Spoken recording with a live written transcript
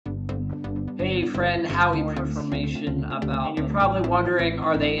Hey friend, Howie more information about, and you're probably wondering,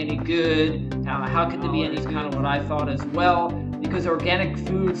 are they any good? How could they be any good? Kind of what I thought as well, because organic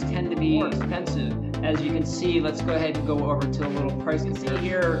foods tend to be more expensive. As you can see, let's go ahead and go over to a little price. You can see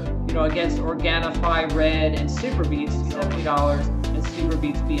here, against Organifi Red and Super Beets, $70, and Super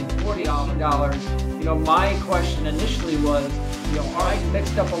Beets being $40. My question initially was, I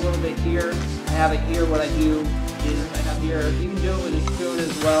mixed up a little bit here. I have it here. What I do is I have here, you can do it with a spoon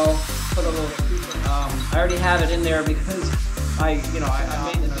as well. Put a little scoop. I already have it in there because I made this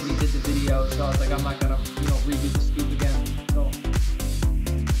and redid the video, so I was like, I'm not gonna redo the scoop again. So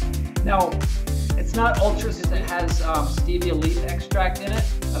now it's not ultra, because it has stevia leaf extract in it.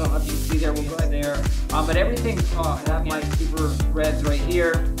 I don't know if you can see there. We'll go there. But everything, I have my Super Reds right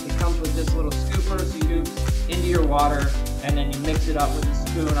here. It comes with this little scooper, scoops into your water, and then you mix it up with a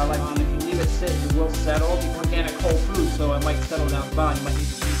spoon. I like if you leave it sit, it will settle. It's organic whole food, so it might settle down fine. You might need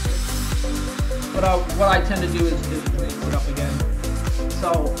to mix it. But what I tend to do is mix it up again.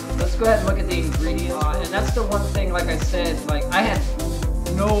 So let's go ahead and look at the ingredients. And that's the one thing, like I said, I had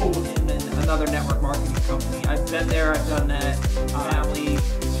no in another network marketing company. I've been there, I've done that. Family.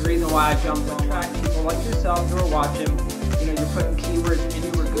 It's the reason why I jumped on track. People like yourself who are watching, you're putting keywords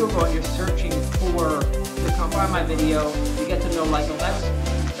into Google and you're searching for to come find my video. You get to know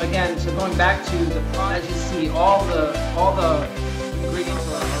again. So going back to the product, as you see, all the ingredients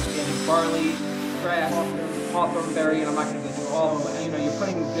are organic barley, grass, hawthorn berry, and I'm not going to go through all of them. You're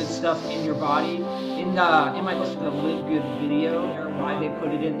putting good stuff in your body. In my list of the LiveGood video, why they put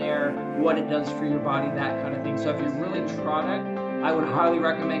it in there, what it does for your body, that kind of thing. So if you're really product, I would highly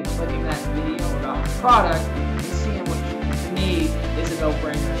recommend clicking that video about the product and seeing what to me is a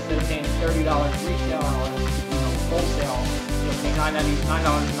no-brainer. Instead of paying $30 retail, wholesale, pay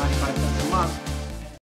 $9.95 a month.